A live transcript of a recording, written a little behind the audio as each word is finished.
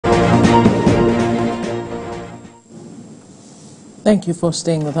Thank you for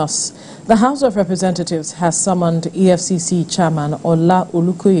staying with us. The House of Representatives has summoned EFCC Chairman Ola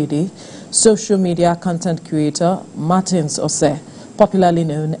Olukoyede, social media content creator Martins Ose, popularly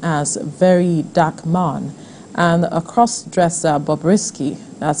known as Very Dark Man, and a cross-dresser Bobrisky,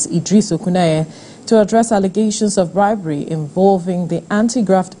 that's Idris Okuneye, to address allegations of bribery involving the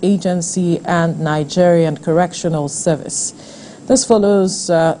Anti-Graft Agency and Nigerian Correctional Service. This follows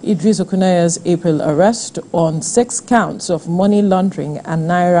Idris Okuneye's April arrest on 6 counts of money laundering and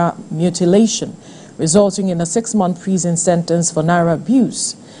naira mutilation, resulting in a 6-month prison sentence for naira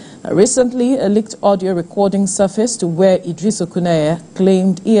abuse. Recently, a leaked audio recording surfaced where Idris Okuneye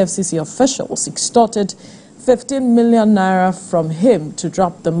claimed EFCC officials extorted 15 million naira from him to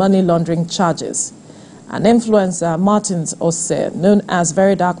drop the money laundering charges. An influencer, Martins Ose, known as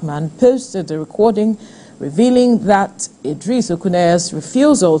Very Dark Man, posted the recording revealing that Idris Okuneye's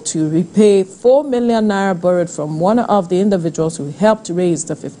refusal to repay 4 million naira borrowed from one of the individuals who helped raise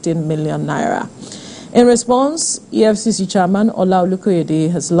the 15 million naira. In response, EFCC Chairman Ola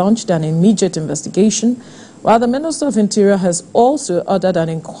Olukoyede has launched an immediate investigation, while the Minister of Interior has also ordered an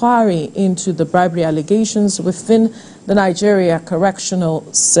inquiry into the bribery allegations within the Nigeria Correctional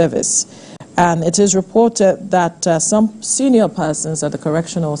Service. And it is reported that some senior persons at the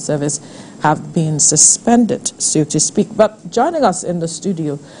Correctional Service have been suspended, so to speak. But joining us in the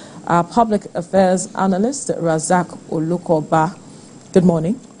studio, our public affairs analyst, Razak Olukoba. Good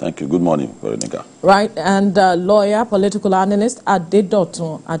morning. Thank you. Good morning, Veronica. Right, and lawyer, political analyst,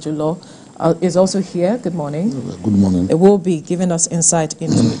 Adedotun Ajulo is also here. Good morning. Good morning. It will be giving us insight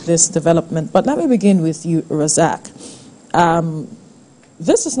into this development. But let me begin with you, Razak.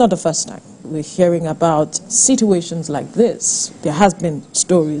 This is not the first time we're hearing about situations like this. There has been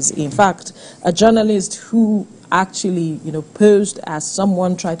stories. In fact, a journalist who actually, posed as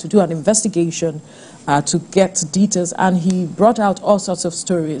someone tried to do an investigation to get details, and he brought out all sorts of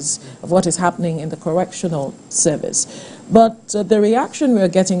stories of what is happening in the correctional service. But the reaction we're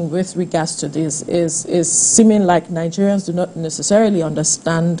getting with regards to this is seeming like Nigerians do not necessarily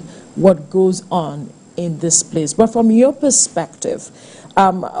understand what goes on in this place. But from your perspective,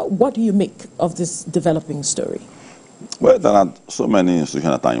 what do you make of this developing story? Well, there are so many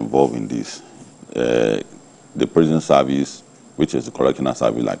institutions that are involved in this. The prison service, which is the correctional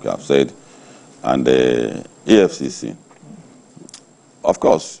service, like you have said, and the EFCC. Of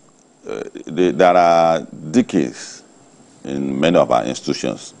course, there are decades in many of our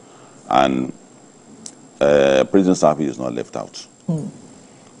institutions, and prison service is not left out.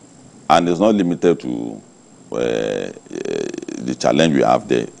 And it's not limited to the challenge we have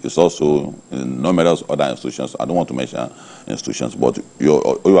there. It's also in numerous other institutions. I don't want to mention institutions, but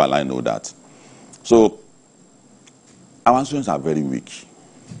you and I know that. So our institutions are very weak.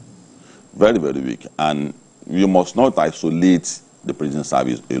 Very, very weak. And you must not isolate the prison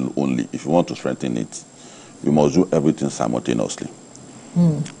service only. If you want to strengthen it, you must do everything simultaneously.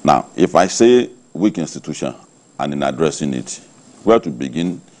 Now, if I say weak institution and in addressing it, where to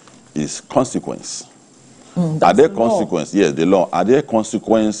begin is consequence. Are there consequences? Yes, the law. Are there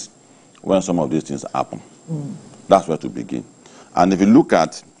consequences when some of these things happen? That's where to begin. And if you look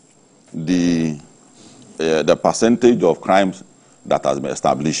at the percentage of crimes that has been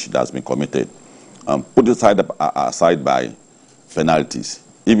established, that has been committed, put it aside by penalties.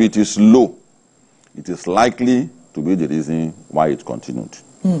 If it is low, it is likely to be the reason why it continued.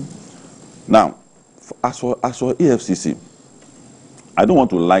 Now, as for EFCC, I don't want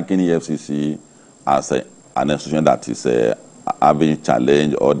to liken EFCC as an institution that is having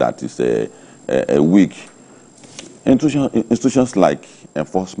challenge or that is a weak. Institutions like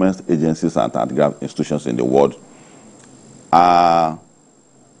enforcement agencies and anti-graft institutions in the world are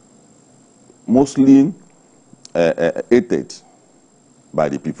mostly aided by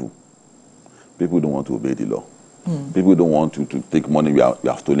the people. People don't want to obey the law. People don't want to take money we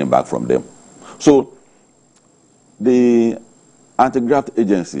have stolen back from them. So the anti-graft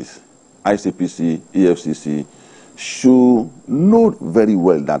agencies, ICPC, EFCC, should know very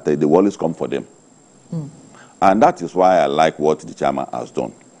well that they will always come for them. And that is why I like what the chairman has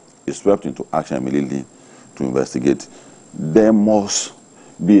done. He swept into action immediately to investigate. There must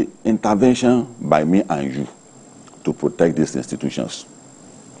be intervention by me and you to protect these institutions.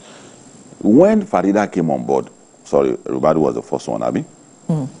 When Farida came on board, sorry, Ribadu was the first one, Abi.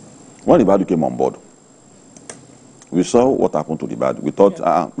 When Ribadu came on board, we saw what happened to Ribadu. We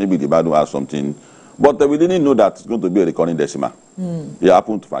thought maybe Ribadu has something, but we didn't know that it's going to be a recurring decimal. It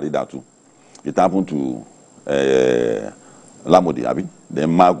happened to Farida too. It happened to Lamodi, Abi, then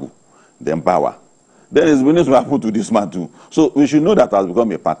Magu, then Power. Then it's going to happen to this man too. So we should know that has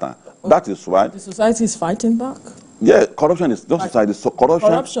become a pattern. That is why the society is fighting back. Yeah, corruption is just society. So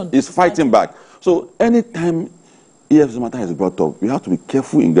corruption is fighting back. So anytime EFCC matter is brought up, we have to be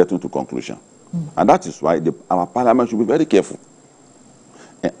careful in getting to conclusion. And that is why our parliament should be very careful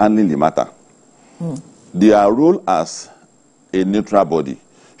in handling the matter. Their role as a neutral body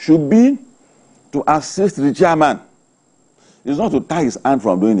should be to assist the chairman. It's not to tie his hand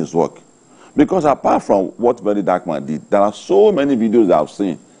from doing his work. Because apart from what Very Dark Man did, there are so many videos I've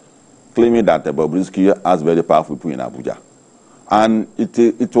seen claiming that Bobrisky has very powerful people in Abuja. And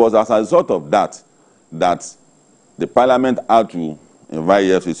it was as a result of that the parliament had to invite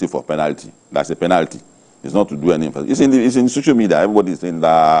EFCC for penalty. That's a penalty. It's not to do anything. It's in social media. Everybody is saying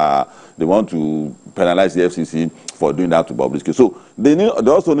that they want to penalize the EFCC for doing that to Bobrisky. So they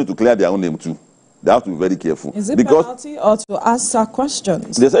also need to clear their own name too. They have to be very careful. Is it penalty or to answer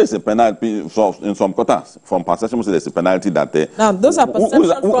questions? They say it's a penalty in some quarters. From perception, say there's a penalty that... now, those are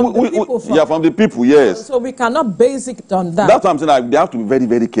perceptions from the people. Yeah, from the people, yes. So we cannot base it on that. That's what I'm saying. Like, they have to be very,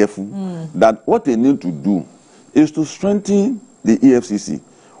 very careful. That what they need to do is to strengthen the EFCC.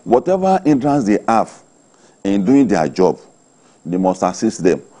 Whatever hindrance they have in doing their job, they must assist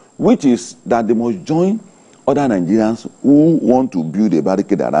them. Which is that they must join other Nigerians who want to build a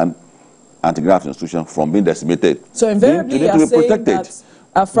barricade around anti-graft institution from being decimated. So invariably you are saying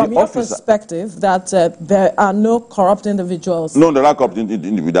that from your perspective that there are no corrupt individuals. No, there are corrupt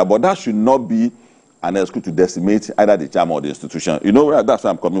individuals, but that should not be an excuse to decimate either the chairman or the institution. You know, that's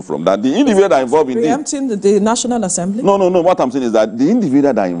where I'm coming from. That the individual that are involved in this... Preempting the National Assembly? No. What I'm saying is that the individual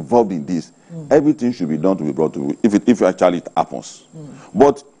that are involved in this, everything should be done to be brought to if actually it happens.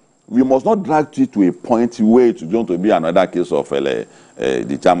 But we must not drag it to a point where it's going to be another case of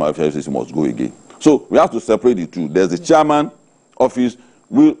the chairman of EFCC must go again. So we have to separate the two. There's the chairman office,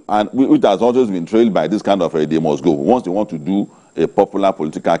 which has always been trailed by this kind of they must go. Once they want to do a popular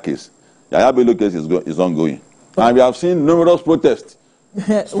political case. The Ayabelo case is ongoing. And we have seen numerous protests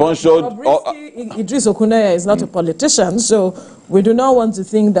sponsored. Bobrisky, Idris Okuneye is not a politician, so we do not want to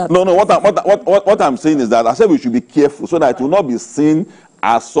think that... No, what I'm saying is that I said we should be careful so that it will not be seen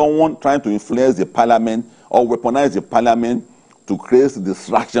as someone trying to influence the parliament or weaponize the parliament to create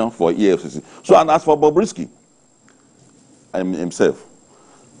distraction for EFCC. So, and as for Bobrisky himself,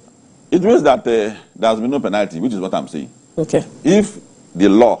 it means that there has been no penalty, which is what I'm saying. Okay. If the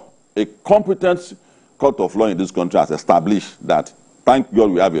law, a competent court of law in this country has established that, thank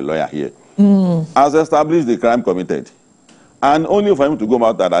God we have a lawyer here, has established the crime committed, and only for him to go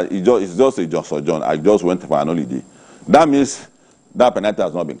out that it's just a just sojourn, I just went for an holiday, that means that penalty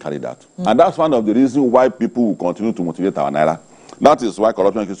has not been carried out. And that's one of the reasons why people will continue to motivate our naira. That is why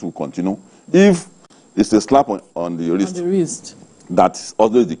corruption cases will continue. If it's a slap on the wrist, that's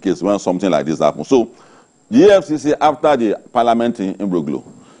always the case when something like this happens. So the EFCC, after the parliament in Imbroglio,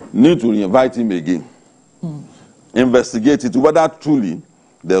 need to invite him again. Investigate it, whether truly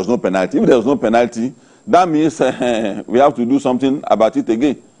there's no penalty. If there's no penalty, that means we have to do something about it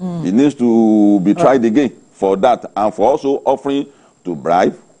again. It needs to be tried again for that, and for also offering to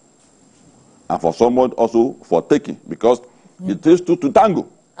bribe, and for someone also for taking, because it takes two to tango.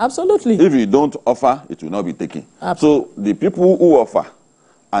 Absolutely. If you don't offer, it will not be taken. So the people who offer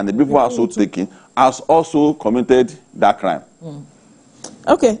and the people who are also taking has also committed that crime.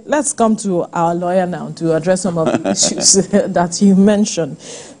 Okay, let's come to our lawyer now to address some of the issues that you mentioned.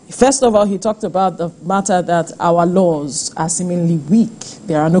 First of all, he talked about the matter that our laws are seemingly weak.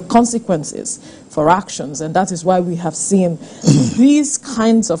 There are no consequences for actions, and that is why we have seen these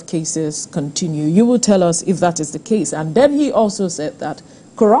kinds of cases continue. You will tell us if that is the case. And then he also said that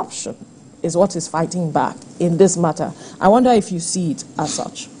corruption is what is fighting back in this matter. I wonder if you see it as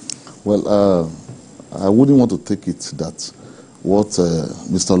such. Well, I wouldn't want to take it that what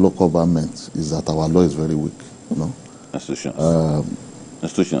Mr. Lokoba meant is that our law is very weak. You know?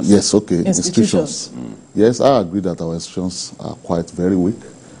 Institutions. Yes, okay. Institutions. Yes, I agree that our institutions are quite very weak,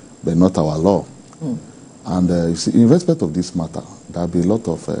 but not our law. And you see, in respect of this matter, there will be a lot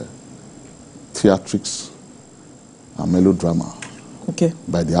of theatrics and melodrama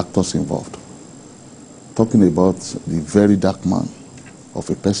by the actors involved. Talking about the very dark man of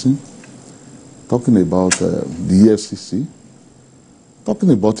a person, talking about the EFCC,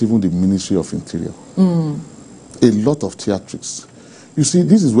 talking about even the Ministry of Interior. A lot of theatrics. You see,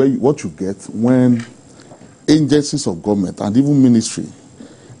 this is what you get when agencies of government and even ministry,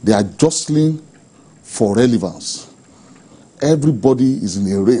 they are jostling for relevance. Everybody is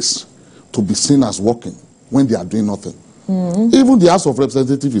in a race to be seen as working when they are doing nothing. Even the House of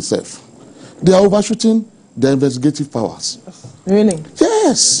Representatives itself, they are overshooting their investigative powers. Really?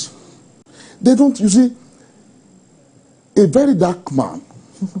 Yes. They don't, you see, a very dark man,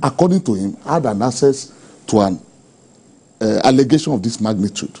 according to him, had an access to an allegation of this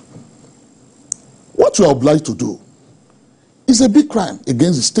magnitude, what you are obliged to do is a big crime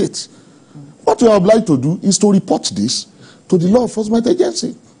against the state. What you are obliged to do is to report this to the law enforcement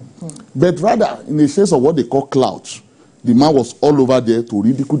agency. But rather, in a sense of what they call clout, the man was all over there to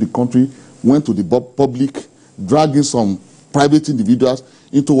ridicule the country, went to the public, dragging some private individuals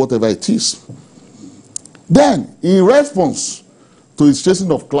into whatever it is. Then, in response to his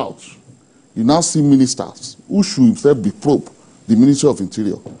chasing of clout, you now see ministers who should himself be probed, the Ministry of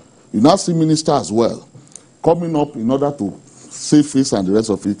Interior. You now see ministers as well coming up in order to save face and the rest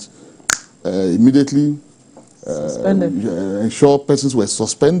of it, immediately ensure persons were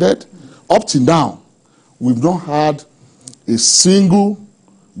suspended. Up to now, we've not had a single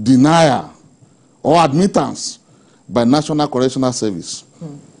denial or admittance by National Correctional Service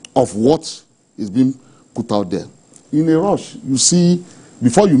of what is being put out there. In a rush, you see,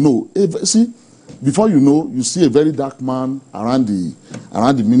 before you know, you see a very dark man around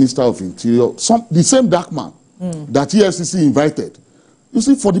the Minister of Interior, the same dark man that EFCC invited. You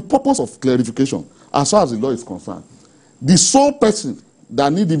see, for the purpose of clarification, as far as the law is concerned, the sole person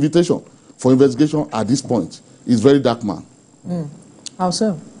that needs invitation for investigation at this point is very dark man. How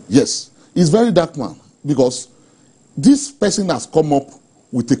so? Yes, he's very dark man because this person has come up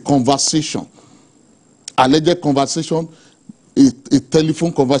with a conversation, alleged conversation, a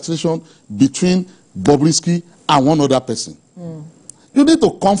telephone conversation between Bobrisky and one other person. You need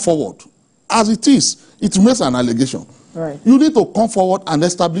to come forward. As it is, it remains an allegation. Right. You need to come forward and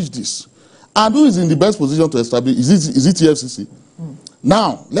establish this. And who is in the best position to establish? Is it EFCC?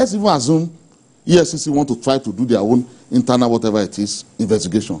 Now, let's even assume EFCC want to try to do their own internal, whatever it is,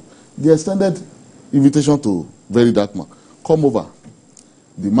 investigation. The extended invitation to very dark man. Come over.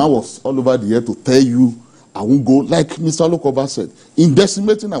 The man was all over the air to tell you, I won't go, like Mr. Lokoba said, in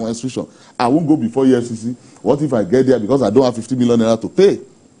decimating our institution. I won't go before EFCC. What if I get there because I don't have 50 million naira to pay?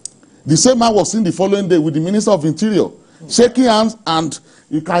 The same man was seen the following day with the Minister of Interior, shaking hands, and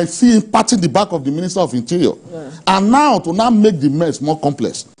you can see him patting the back of the Minister of Interior. And now, to now make the mess more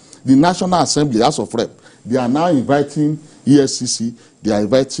complex, the National Assembly, House of Rep, they are now inviting EFCC, they are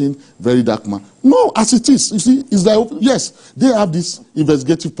inviting very dark man. No, as it is, you see, it's like, yes, they have this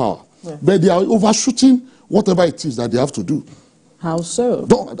investigative power, but they are overshooting whatever it is that they have to do. How so?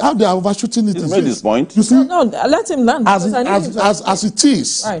 How they are overshooting it. He's made his point. You see, no, let him land. As it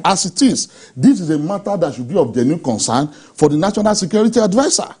is, right. As it is, this is a matter that should be of genuine concern for the National Security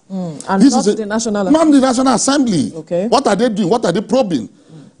Advisor. And this not is the National Assembly. Not the National Assembly. Okay. What are they doing? What are they probing?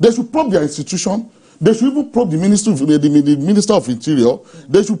 They should probe their institution. They should even probe the Minister of Interior.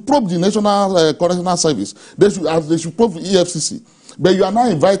 They should probe the National Correctional Service. They should probe the EFCC. But you are now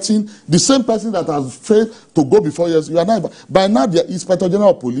inviting the same person that has failed to go before you. You are now by now the Inspector General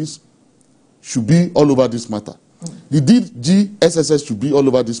of Police should be all over this matter. The DGSSS should be all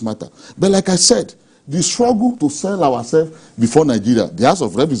over this matter. But like I said, the struggle to sell ourselves before Nigeria, the House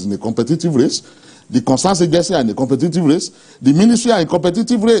of Rep is in a competitive race. The Constance Agency are in a competitive race. The ministry are in a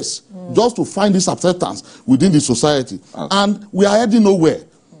competitive race just to find this acceptance within the society. And we are heading nowhere.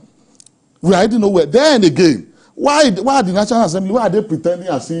 We are heading nowhere. Then again, why the National Assembly, why are they pretending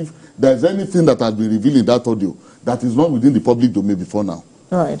as if there's anything that has been revealed in that audio that is not within the public domain before now?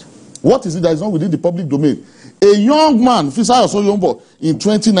 Right. What is it that is not within the public domain? A young man, Fisai Osoyombo, in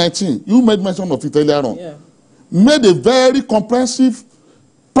 2019, you made mention of it earlier on, made a very comprehensive,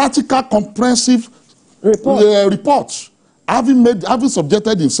 practical, comprehensive report. Having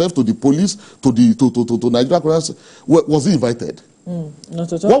subjected himself to the police, to Nigeria, was he invited?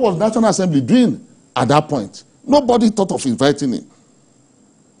 Not at all. What was National Assembly doing at that point? Nobody thought of inviting him.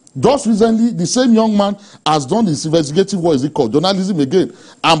 Just recently, the same young man has done his investigative, what is it called, journalism again,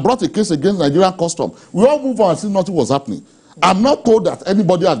 and brought a case against Nigerian custom. We all move on and see nothing was happening. I'm not told that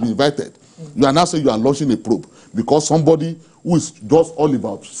anybody has been invited. You are now saying you are launching a probe because somebody who is just all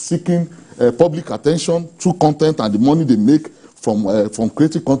about seeking public attention through content and the money they make from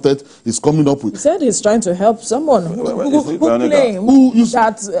creating content is coming up with. He said he's trying to help someone who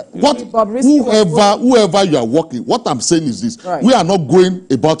whoever you are working. What I'm saying is this: we are not going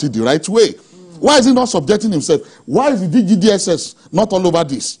about it the right way. Why is he not subjecting himself? Why is the DGDSS not all over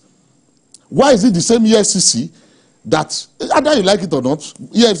this? Why is it the same EFCC that, either you like it or not,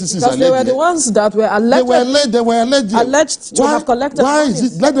 EFCC is alleged? Because they were the ones that were alleged. They were alleged to have collected Why monies.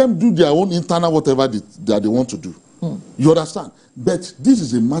 is it? Let them do their own internal whatever that they want to do. You understand? But this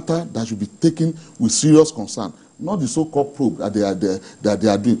is a matter that should be taken with serious concern, not the so-called probe that they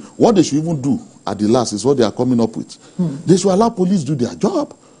are doing. What they should even do at the last is what they are coming up with. They should allow police do their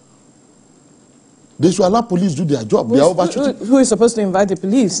job. They should allow police do their job. They are overshooting. Who is supposed to invite the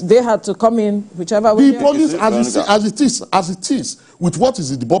police? They had to come in whichever way. The police, as it is, with what is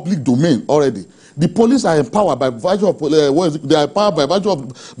in the public domain already, the police are empowered by virtue of they are empowered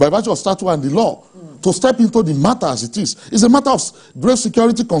by virtue of statute and the law to step into the matter as it is. It's a matter of great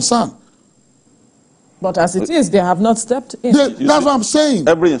security concern. But as it is, they have not stepped in. That's what I'm saying.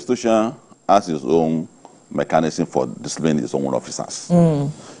 Every institution has its own mechanism for disciplining its own officers.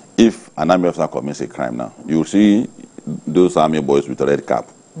 If an army officer commits a crime now, you see those army boys with a red cap.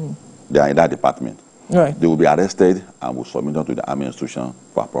 They are in that department. Right. They will be arrested and will submit to the army institution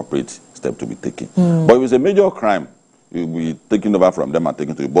for appropriate step to be taken. But if it's a major crime, it will be taken over from them and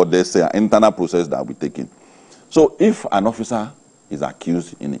taken to you. But there's an internal process that will be taken. So if an officer is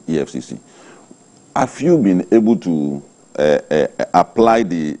accused in the EFCC, have you been able to apply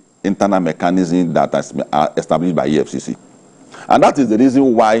the internal mechanism that has been established by EFCC? And that is the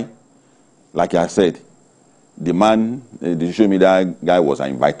reason why, like I said, the man, the social media guy was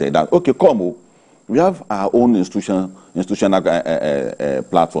invited. That, okay, come, we have our own institutional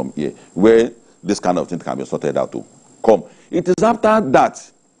platform here where this kind of thing can be sorted out to. Come. It is after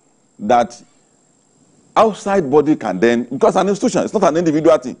that outside body can then, because an institution, it's not an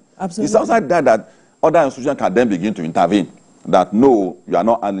individual thing. Absolutely. It's outside that other institutions can then begin to intervene. That no, you are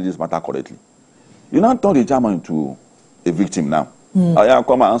not handling this matter correctly. You now turn the chairman into a victim now. I am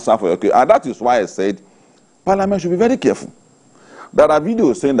come and answer for your case. And that is why I said Parliament should be very careful. There are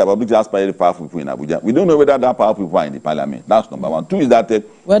videos saying that Bobrisky has very powerful people in Abuja. We don't know whether that powerful people are in the Parliament. That's number one. Two is that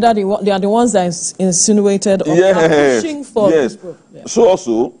whether they are the ones that is insinuated or are pushing for. Yes. Yeah. So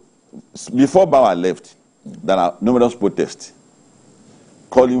also, before Bauer left, there are numerous protests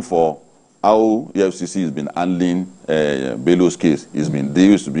calling for how EFCC has been handling Bello's case. It's been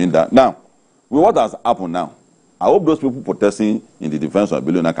deals to be in that. Now, with what has happened now, I hope those people protesting in the defense of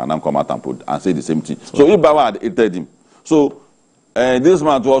Bello can now come out and say the same thing. So if Bauer had hated him, so this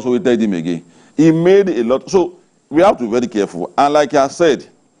man also hated him again. He made a lot. So we have to be very careful. And like I said,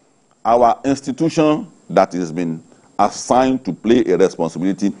 our institution that has been assigned to play a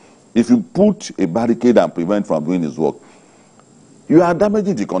responsibility, if you put a barricade and prevent from doing his work, you are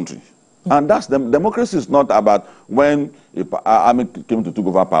damaging the country. And that's democracy is not about when army came to take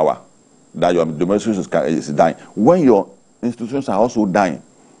over power, that your democracy is dying. When your institutions are also dying,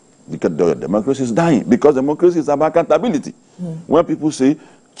 because your democracy is dying, because democracy is about accountability. When people say,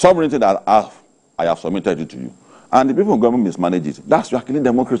 sovereignty that I have submitted it to you, and the people in government mismanage it, that's actually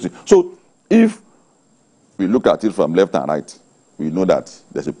democracy. So if we look at it from left and right, we know that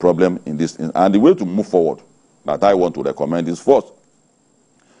there's a problem in this. And the way to move forward that I want to recommend is first,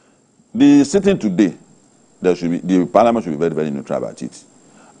 the sitting today, the Parliament should be very, very neutral about it.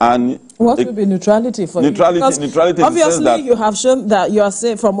 And what will be neutrality for neutrality, you? Neutrality obviously, that you have shown that you are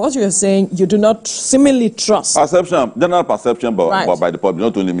saying, from what you are saying, you do not seemingly trust. Perception, general perception by the public,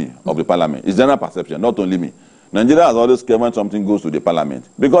 not only me, of the Parliament. It's general perception, not only me. Nigeria has always cared when something goes to the Parliament.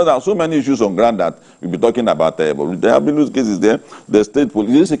 Because there are so many issues on ground that we'll be talking about. But there have been those cases there. There's state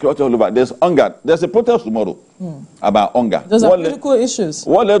police, there's security all over. There's hunger. There's a protest tomorrow about hunger. Those are political issues.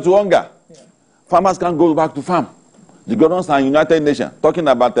 What led to hunger? Yeah. Farmers can't go back to farm. The governments are United Nations talking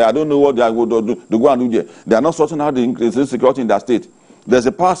about, I don't know what they are going to do. They go and do there. They are not sorting out the increase security in their state. There's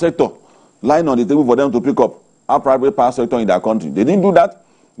a power sector lying on the table for them to pick up. Our private power sector in their country. They didn't do that.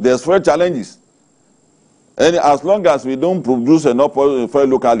 There's fuel challenges. And as long as we don't produce enough fuel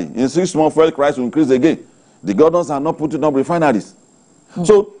locally, in 6 months, fuel price will increase again. The governments are not putting up refineries.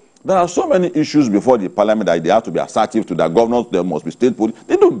 So there are so many issues before the Parliament that they have to be assertive to the governors. There must be state police.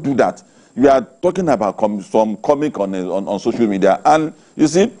 They don't do that. We are talking about some comic on social media. And you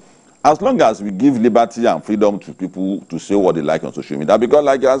see, as long as we give liberty and freedom to people to say what they like on social media, because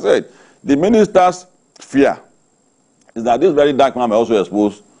like I said, the minister's fear is that this very dark man may also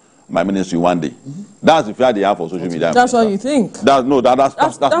expose my ministry one day. That's the fear they have for social media. That's what you think. That's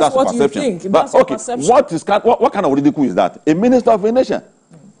what perception. You think. That's okay, perception. What kind of ridicule is that? A minister of a nation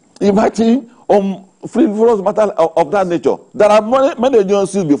inviting frivolous matter of that nature. There are many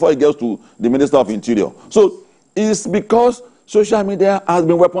agencies before it gets to the Minister of Interior. So it's because social media has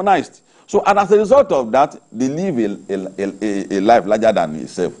been weaponized. So and as a result of that, they live a life larger than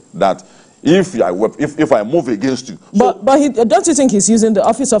itself. That if I move against you. But don't you think he's using the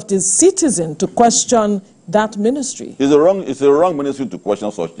office of the citizen to question that ministry? It's a wrong ministry to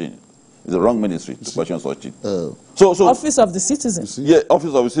question such thing. It's the wrong ministry to question such thing. So office of the citizen. Yeah,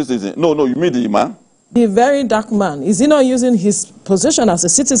 office of the citizen. No, you mean the man. The very dark man. Is he not using his position as a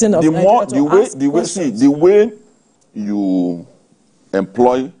citizen of Nigeria the way you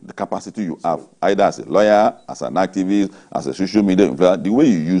employ the capacity you have, either as a lawyer, as an activist, as a social media influencer, the way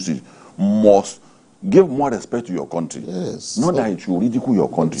you use it must give more respect to your country. Yes. Not that it should ridicule your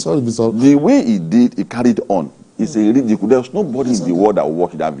country. Sorry, Mr. The way he did, he carried on. It's a ridicule. There's nobody in the world that will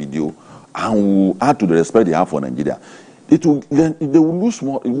watch that video and will add to the respect they have for Nigeria. They will lose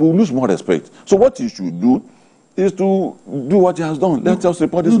more respect. So what he should do is to do what he has done. Let us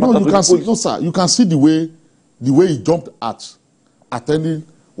report this matter to the police. No, sir. You can see the way he jumped at attending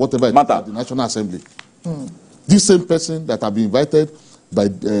whatever it is at the National Assembly. This same person that have been invited by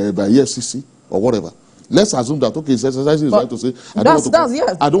EFCC or whatever. Let's assume that, okay, it's exercising his right to say,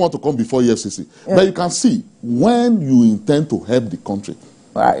 I don't want to come before EFCC. Yeah. But you can see, when you intend to help the country,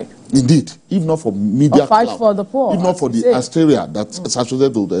 right? Indeed, if not for media, fight for the poor, if not for the hysteria that's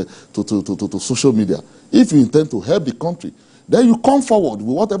associated to social media, if you intend to help the country, then you come forward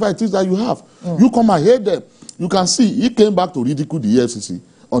with whatever it is that you have. You come and hear them. You can see he came back to ridicule the EFCC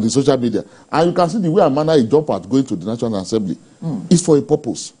on the social media, and you can see the way and manner he jumped at going to the National Assembly. It's for a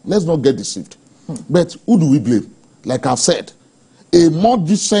purpose. Let's not get deceived. But who do we blame? Like I've said, a more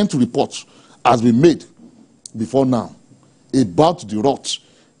decent report has been made before now about the rot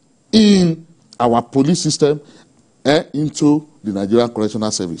in our police system into the Nigerian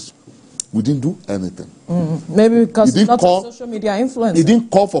Correctional Service. We didn't do anything. Maybe because it's not social media influence. It didn't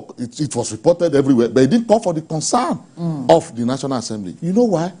call for it was reported everywhere, but it didn't call for the concern of the National Assembly. You know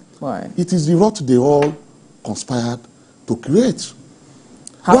why? Why? It is the rot they all conspired to create.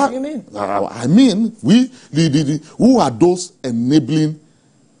 How do you mean? I mean, who are those enabling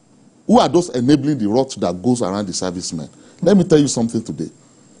the rot that goes around the servicemen? Let me tell you something today.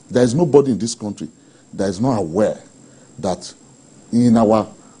 There is nobody in this country that is not aware that in our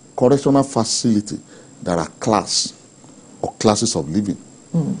correctional facility there are classes of living.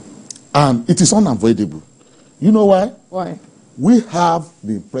 And it is unavoidable. You know why? Why? We have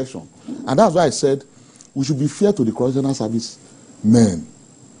the impression, and that's why I said we should be fair to the correctional service men,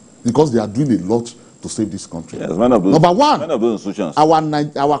 because they are doing a lot to save this country. Yes, Number one, many of those institutions.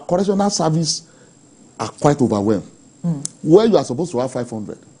 our correctional service are quite overwhelmed. Where you are supposed to have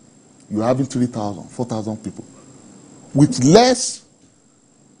 500, you are having 3,000, 4,000 people. With less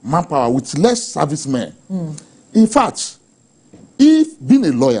manpower, with less servicemen. In fact, if being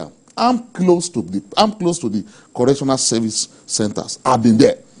a lawyer, I'm close to the correctional service centers. I've been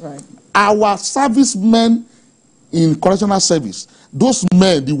there. Right. Our servicemen in correctional service, those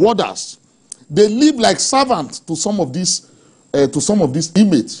men, the warders, they live like servants to some of these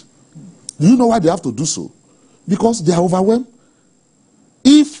inmates. Do you know why they have to do so? Because they are overwhelmed.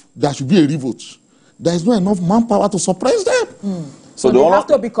 If there should be a revolt, there is not enough manpower to suppress them. So they have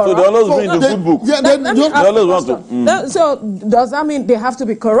to be corrupt. So they always bring the food book. So does that mean they have to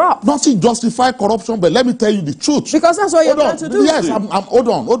be corrupt? Not to justify corruption, but let me tell you the truth. Because that's what you're trying to do. Yes, hold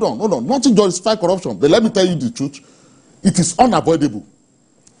on. Not to justify corruption, but let me tell you the truth. It is unavoidable.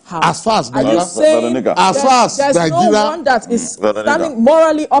 How? As far as Nigeria, there's no one that is standing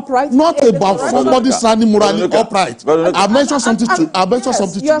morally upright. Not about somebody standing morally upright. I mentioned something to you.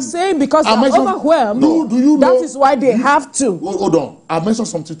 You're saying because they're overwhelmed. Do you know? That is why they have to. Hold on. I mentioned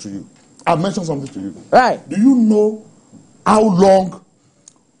something to you. Right. Do you know how long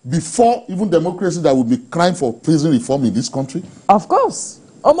before even democracy that will be crying for prison reform in this country? Of course.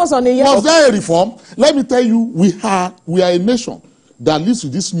 Almost on a year. Was there a reform? Let me tell you, we are a nation that lives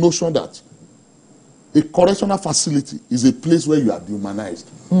with this notion that a correctional facility is a place where you are dehumanized.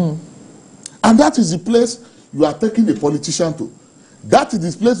 And that is the place you are taking a politician to. That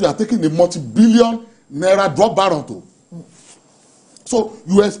is the place you are taking a multi-billion naira drug baron to. So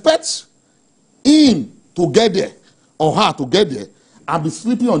you expect him to get there, or her to get there, and be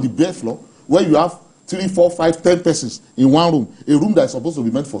sleeping on the bare floor where you have 3, 4, 5, 10 persons in one room, a room that is supposed to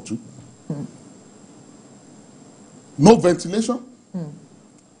be meant for 2. No ventilation.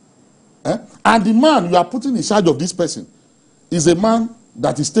 And the man you are putting in charge of this person is a man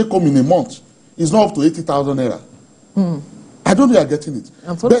that is take home in a month. It's not up to 80,000 naira. I don't know you are getting it.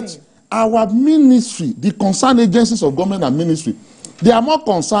 But our ministry, the concerned agencies of government and ministry, they are more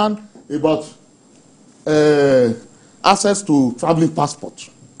concerned about access to traveling passport,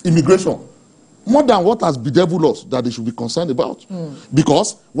 immigration, more than what has bedeviled us that they should be concerned about.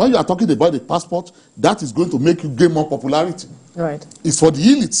 Because when you are talking about the passport, that is going to make you gain more popularity. Right. It's for the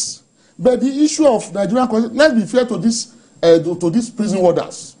elites. But the issue of Nigerian, let's be fair to these prison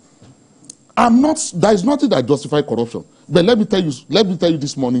warders. There is nothing that justifies corruption. But let me tell you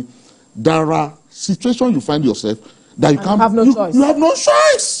this morning, there are situations you find yourself that you have no choice. You have no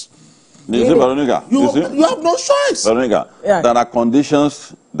choice. You have no choice. Veronica, there are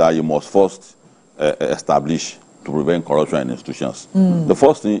conditions that you must first establish to prevent corruption in institutions. The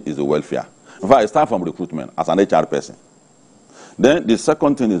first thing is the welfare. In fact, I start from recruitment as an HR person. Then the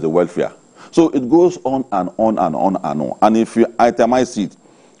second thing is the welfare. So it goes on and on and on and on. And if you itemize it,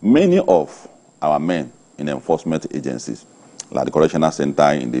 many of our men in enforcement agencies, like the Correctional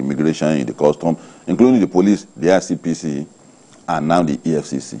Center, in the Immigration, in the Custom, including the police, the ICPC, and now the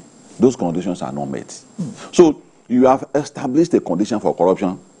EFCC, those conditions are not met. So you have established a condition for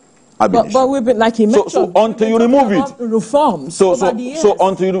corruption. But we've been, like he mentioned, so until you remove it, reforms. So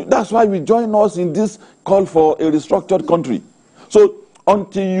until you, that's why we join us in this call for a restructured country. So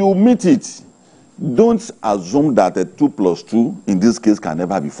until you meet it, don't assume that a 2 + 2 in this case can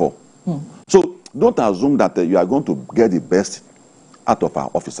never be 4. So don't assume that you are going to get the best out of our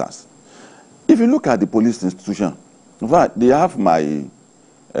officers. If you look at the police institution, in fact, they have my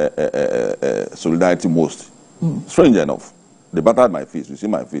solidarity most. Strange enough. They battered my face. You see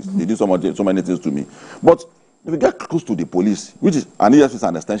my face. They did so many things to me. But if you get close to the police, which is an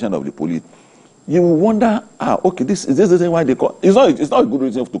an extension of the police, you will wonder, okay, is this the reason why they call? It's not a good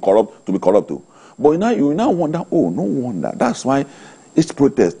reason to be corrupt too. But now you now wonder, oh, no wonder. That's why each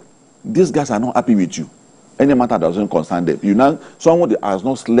protest, these guys are not happy with you. Any matter doesn't concern them. You know, someone that has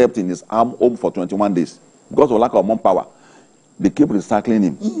not slept in his arm home for 21 days because of lack of manpower. They keep recycling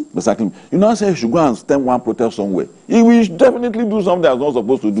him. Recycling. You know, I say you should go and stem one protest somewhere. He will definitely do something that's not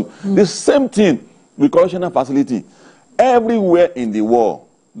supposed to do. The same thing with correctional facility. Everywhere in the world,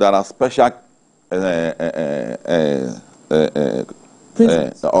 there are special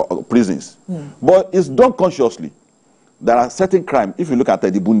prisons. But it's done consciously. There are certain crimes. If you look at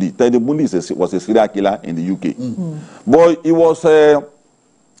Teddy Bundy was a serial killer in the UK. But he was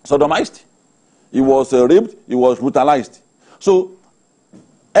sodomized. He was raped. He was brutalized. So,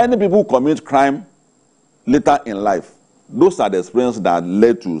 any people who commit crime later in life, those are the experiences that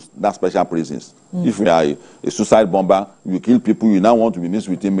led to that special prisons. If you are a suicide bomber, you kill people, you now want to be mixed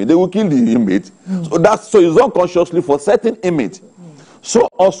with inmates, they will kill the inmate. So it's done consciously for certain inmates. So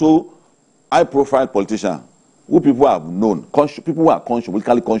also, high-profile politicians, who people have known, people who are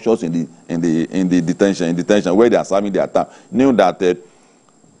politically conscious in the detention where they are serving their time, knew that.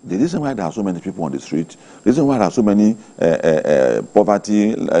 The reason why there are so many people on the street, the reason why there are so many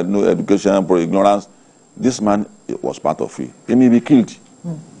poverty, no education, ignorance, this man was part of it. He may be killed.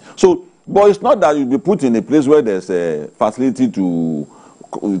 So, but it's not that you'll be put in a place where there's a facility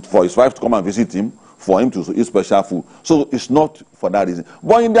for his wife to come and visit him, for him to eat special food. So it's not for that reason.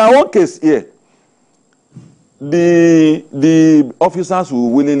 But in their own case here, the officers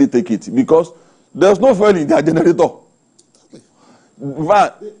will willingly take it because there's no fuel in their generator.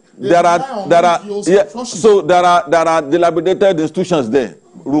 There are dilapidated institutions there,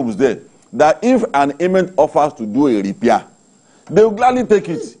 rooms there, that if an inmate offers to do a repair, they will gladly take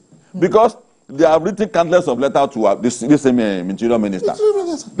it because they have written countless of letters to this same interior minister.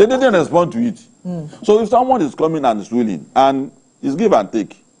 They didn't respond to it. So if someone is coming and is willing and is give and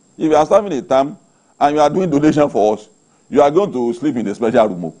take, if you are serving a term and you are doing donation for us, you are going to sleep in a special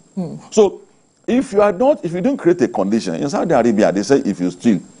room. So if you don't create a condition, in Saudi Arabia, they say if you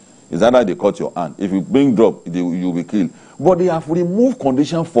steal, it's either they cut your hand. If you bring drug, you'll be killed. But they have removed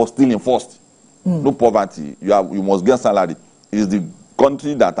condition for stealing first. No poverty. You must get salary. It's the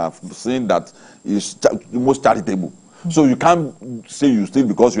country that I've seen that is the most charitable. So you can't say you steal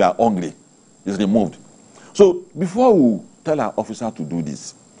because you are hungry. It's removed. So before we tell our officer to do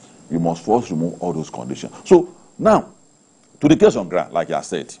this, we must first remove all those conditions. So now, to the case on ground, like I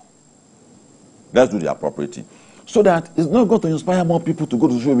said, let's do the appropriate thing. So that it's not going to inspire more people to go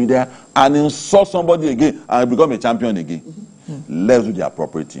to social media and insult somebody again and become a champion again. Let's do the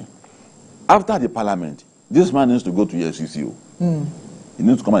appropriate thing. After the parliament, this man needs to go to EFCC. He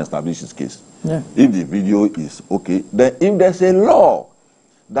needs to come and establish his case. If the video is okay, then if there's a law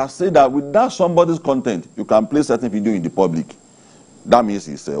that says that without somebody's content, you can play certain video in the public, that means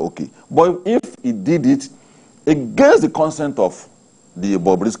it's okay. But if he did it against the consent of the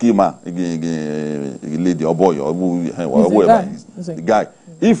Bobrisky man, lady or boy or whoever it is, the guy,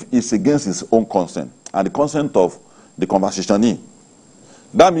 if it's against his own consent and the consent of the conversationee,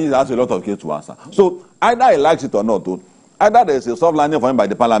 that means he has a lot of case to answer. So either he likes it or not, either there's a soft landing for him by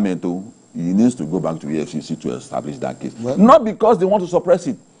the parliament, he needs to go back to EFCC to establish that case. Well, not because they want to suppress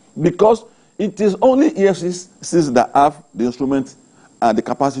it, because it is only EFCCs that have the instrument and the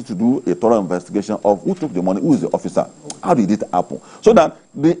capacity to do a thorough investigation of who took the money, who is the officer, how did it happen. So that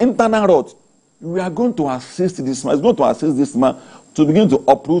the internal route, we are going to assist this man, it's going to assist this man to begin to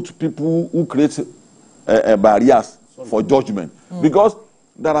uproot people who create barriers for judgment. Because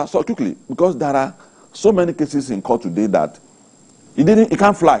there are so many cases in court today that he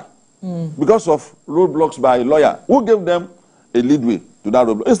can't fly because of roadblocks by a lawyer. Who gave them a leadway to that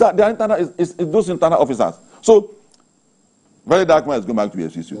roadblock? It's that it's those internal officers. So Very dark man is going back to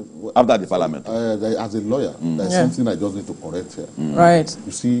EFCC after the parliament. As a lawyer, there's something I just need to correct here. Right.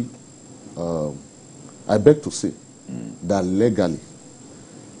 You see, I beg to say that legally,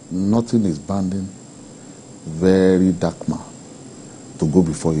 nothing is banding very dark man to go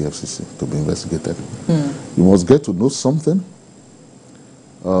before EFCC to be investigated. You must get to know something.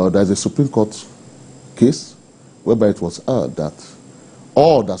 There's a Supreme Court case whereby it was heard that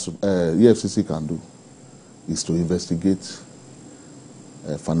all that EFCC can do is to investigate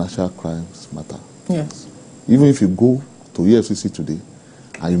financial crimes matter. Yes. Even if you go to EFCC today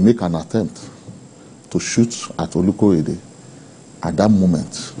and you make an attempt to shoot at Olukoyede, at that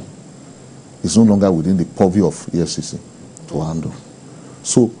moment, it's no longer within the purview of EFCC to handle.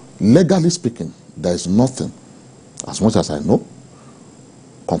 So, legally speaking, there is nothing, as much as I know,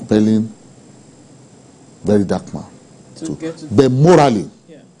 compelling very dark man but morally,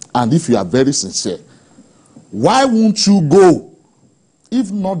 and if you are very sincere, why won't you go? If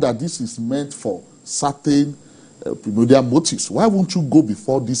not that this is meant for certain primordial motives, why won't you go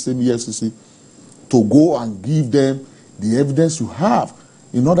before this same EFCC to go and give them the evidence you have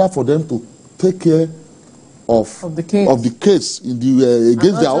in order for them to take care of the case in the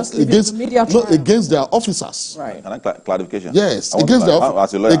against their officers? Right. Can I clarification? Yes. I want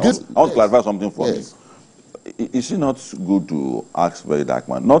to clarify something for me. Is it not good to ask very dark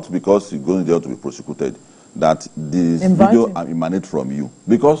man, not because he's going there to be prosecuted, that this video emanates from you,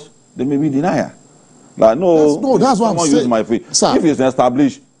 because they may be denier. Like, that's what I'm saying. My feet. If it's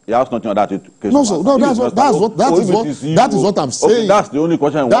established, he has nothing on that case. That is what I'm saying. Okay, that's the only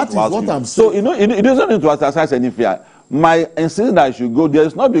question I want to ask you. That is what I'm saying. So, it doesn't need to exercise any fear. My insisting that I should go there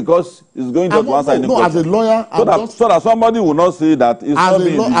is not because it's going to answer any question. As a lawyer, so that somebody will not say that it's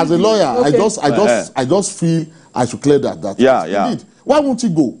as a lawyer, I just feel I should clear that. Indeed. Why won't he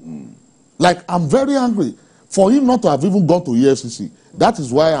go? Like, I'm very angry for him not to have even gone to EFCC. That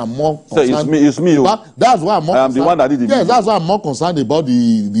is why I'm more concerned. So it's me. That's why I'm more concerned. I am the one that did it. Yes, that's why I'm more concerned about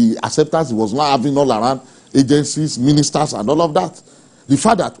the acceptance he was not having all around agencies, ministers, and all of that. The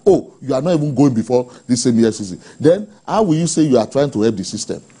fact that, you are not even going before this same EFCC. Then, how will you say you are trying to help the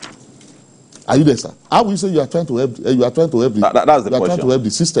system? Are you there, sir? How will you say you are trying to help? You are trying to help the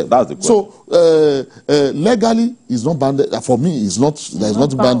system. That's the question. So, legally, it's not banned. For me, it's not. There is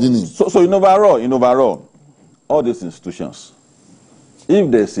not banding in. So in overall, all these institutions, if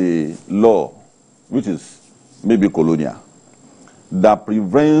there's a law which is maybe colonial that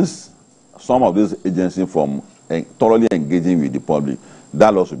prevents some of these agencies from thoroughly engaging with the public,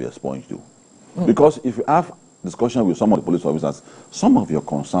 that law should be expunged too. Because if you have discussion with some of the police officers, some of your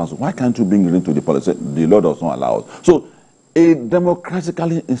concerns, why can't you bring it into the policy? The law does not allow it. So a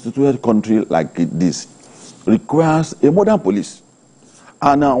democratically instituted country like this requires a modern police.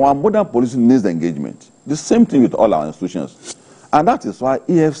 And our modern police needs engagement. The same thing with all our institutions. And that is why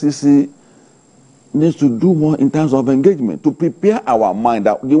EFCC needs to do more in terms of engagement, to prepare our mind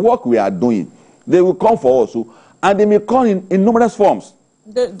that the work we are doing, they will come for us, and they may come in numerous forms.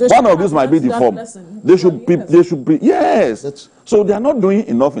 One of these might be the form. They should be, yes. So they are not doing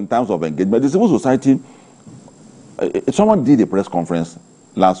enough in terms of engagement. The civil society, someone did a press conference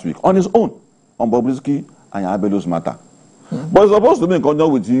last week on his own, on Bobrisky and Abelo's matter. But it's supposed to be in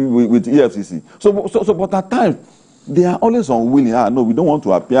conjunction with EFCC. So but at times, they are always unwilling. No, we don't want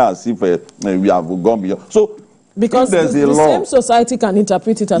to appear as if we have gone beyond. So because the same society can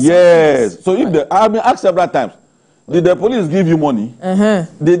interpret it as yes. So if I have been asked several times, did the police give you money?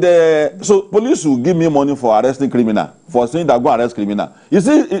 So police will give me money for arresting criminal, for saying that go arrest criminal. You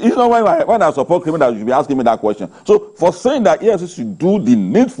see, it's not when I support criminal, you should be asking me that question. So for saying that EFCC should do the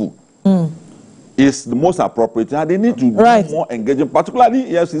needful is the most appropriate, and they need to do more engaging, particularly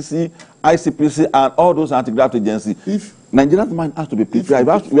EFCC, ICPC, and all those anti-graft agencies. If Nigeria's mind has to be prepared,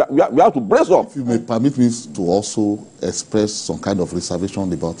 we have to brace up. If you may permit me to also express some kind of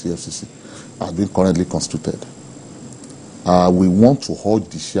reservation about EFCC, has been currently constituted. We want to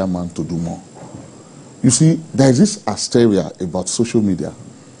hold the chairman to do more. You see, there is this hysteria about social media.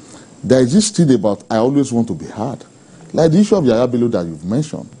 There is this thing about I always want to be heard. Like the issue of Yaya Bello that you've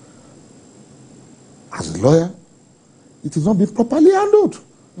mentioned. As a lawyer, it is not being properly handled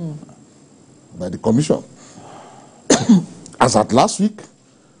by the commission. As at last week,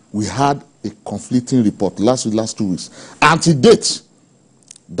 we had a conflicting report. Last 2 weeks. Until date,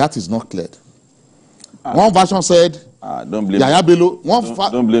 that is not cleared. One version said, don't blame Yaya Bello.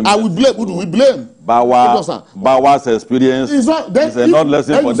 Don't blame I will blame. Who do we blame? Bawa's experience is not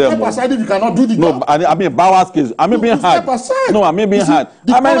lesson for them. Step aside if you cannot do the job. I mean Bawa's case. I mean being hard. No, I mean being hard.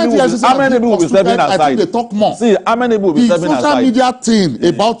 How many people will be stepping aside? I think they talk more. See, how many people will be stepping aside? The social media thing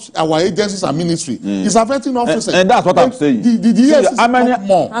about our agencies and ministry is affecting officers. And that's what I'm saying. How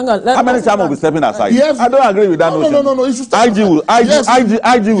many time will be stepping aside? I don't agree with that notion. No.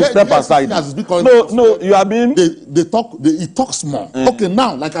 IG will step aside. No, you are being. He talks more. Okay,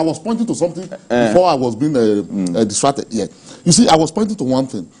 now, like I was pointing to something before I was being distracted. Yeah, you see, I was pointing to one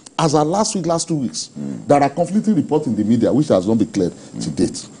thing. As of last 2 weeks, there are conflicting reports in the media which has not been cleared to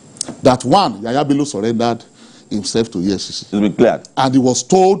date. That one, Yaya Bello surrendered himself to EFCC. It's been cleared, and he was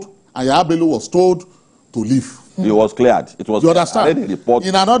told, and Yaya Bello was told to leave. It was cleared. It was. You understand?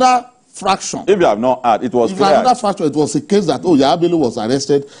 In another fraction. If you have not heard, it was cleared. In another fraction, it was a case that Yaya Bello was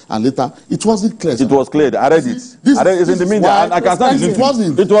arrested, and later it wasn't cleared. It was cleared. I read it. It's in the media. I can stand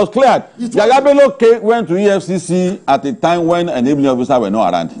it. It was cleared. Yaya Bello went to EFCC at a time when enabling officers were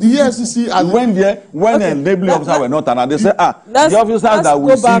not around. The EFCC went there when enabling officers were not around. They said, the officers that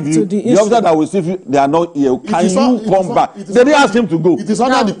will receive you, they are not here. Can you come back? They didn't ask him to go. It is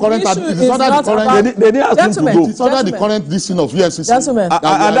under the current. They didn't ask him to go. It is under the current listing of EFCC. Gentlemen.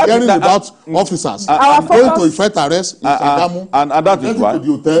 About officers going to effect arrest in Sagamu, and that is why to the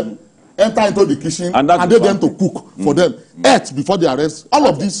hotel, enter into the kitchen, and they them to cook for them, eat before the arrest. All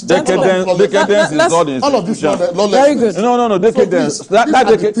of this decadence is not in all of this very good. No, decadence. That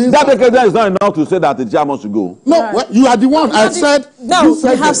decadence is not enough to say that the chair must go. No, you are the one. I said. No,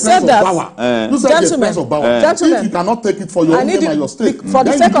 you have said that. You said the expense of power. If you cannot take it for your name and your stake, for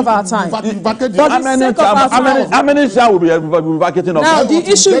the sake of our time. How many shall will be vacating of? Now the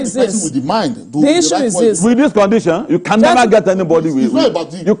issue is this. The issue is this. With this condition, you can never get anybody with.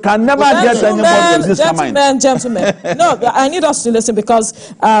 You can never get anybody with this mind. Gentlemen. No, I need us to listen because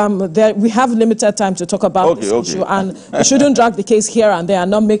we have limited time to talk about this issue, and we shouldn't drag the case here and there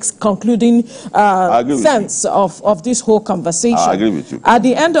and not make concluding sense of this whole conversation. I agree with you. At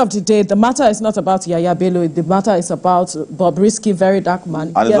the end of the day, the matter is not about Yaya Bello. The matter is about Bobrisky, very dark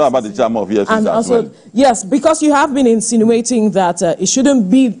man. And it's not about the chairman of EFCC and also, well. Yes, because you have been insinuating that it shouldn't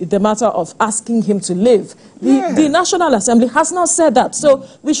be the matter of asking him to leave. The National Assembly has not said that, so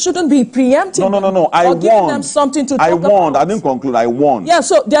we shouldn't be preempting. No. I warned. Giving them something to talk about. I didn't conclude. I warned. Yeah,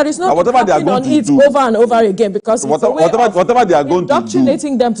 so there is no whatever they are going to do over and over again because whatever they are going to do,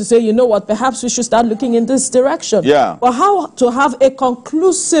 indoctrinating them to say, you know what, perhaps we should start looking in this direction. Yeah. But how to have a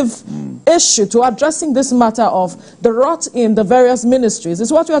conclusive issue to addressing this matter of the rot in the various ministries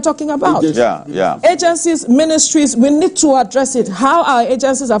is what we are talking about. Yeah. Agencies, ministries, we need to address it. How our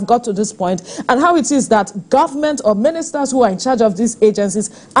agencies have got to this point and how it is that government or ministers who are in charge of these agencies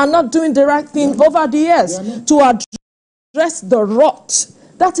are not doing the right thing over the years to address the rot.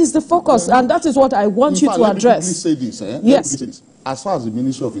 That is the focus, and that is what I want you to address. Let me say this, Yes. As far as the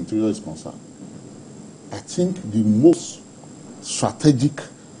Ministry of Interior is concerned, I think the most strategic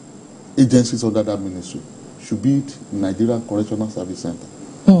agencies under that ministry should be the Nigerian Correctional Service Center.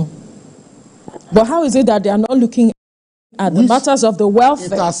 But how is it that they are not looking at the matters of the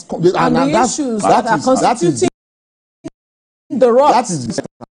welfare and the issues that are constituting the rot? That is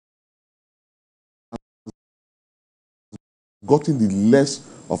gotten the less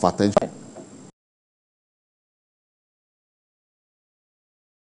of attention.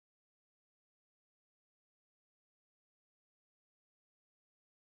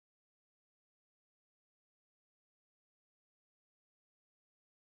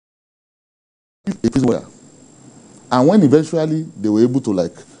 It is where. And when eventually they were able to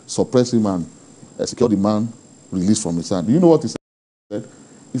suppress him and secure the man released from his hand, do you know what he said?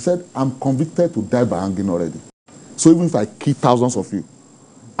 He said, I'm convicted to die by hanging already. So even if I kill thousands of you,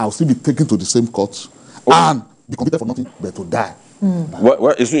 I'll still be taken to the same court and be convicted for nothing but to die.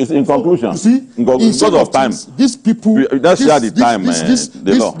 Well, it's in conclusion. So, you see, because of time, these people, that's the time.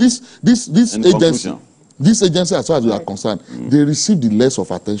 This agency, as far as we are concerned, they receive the less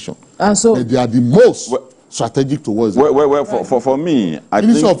of attention. And so they are the most strategic towards it. For me, I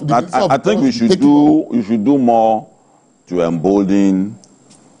think we should do more to embolden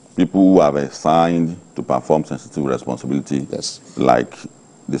people who have assigned to perform sensitive responsibility, like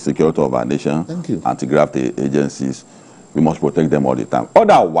the security of our nation, anti-graft agencies. We must protect them all the time.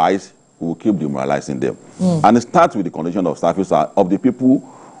 Otherwise, we will keep demoralizing them. And it starts with the condition of service of the people,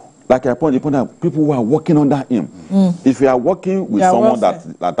 like I pointed out, people who are working under him. If you are working with someone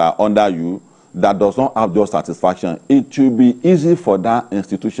that are under you, that does not have your satisfaction, it will be easy for that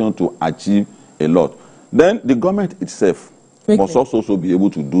institution to achieve a lot. Then the government itself must also be able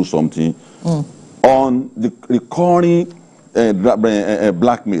to do something on the recurring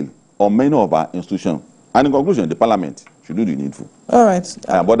blackmail on many of our institutions. And in conclusion, the parliament should do the needful. All right.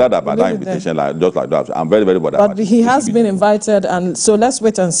 I'm bothered about that invitation, just like that. I'm very, very bothered but about it. He has been invited, and so let's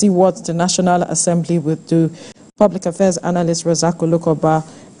wait and see what the National Assembly would do. Public Affairs Analyst Razak Olukoba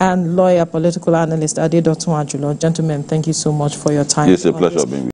and lawyer, political analyst Adedotun Ajulo. Gentlemen, thank you so much for your time. It's a pleasure being with you.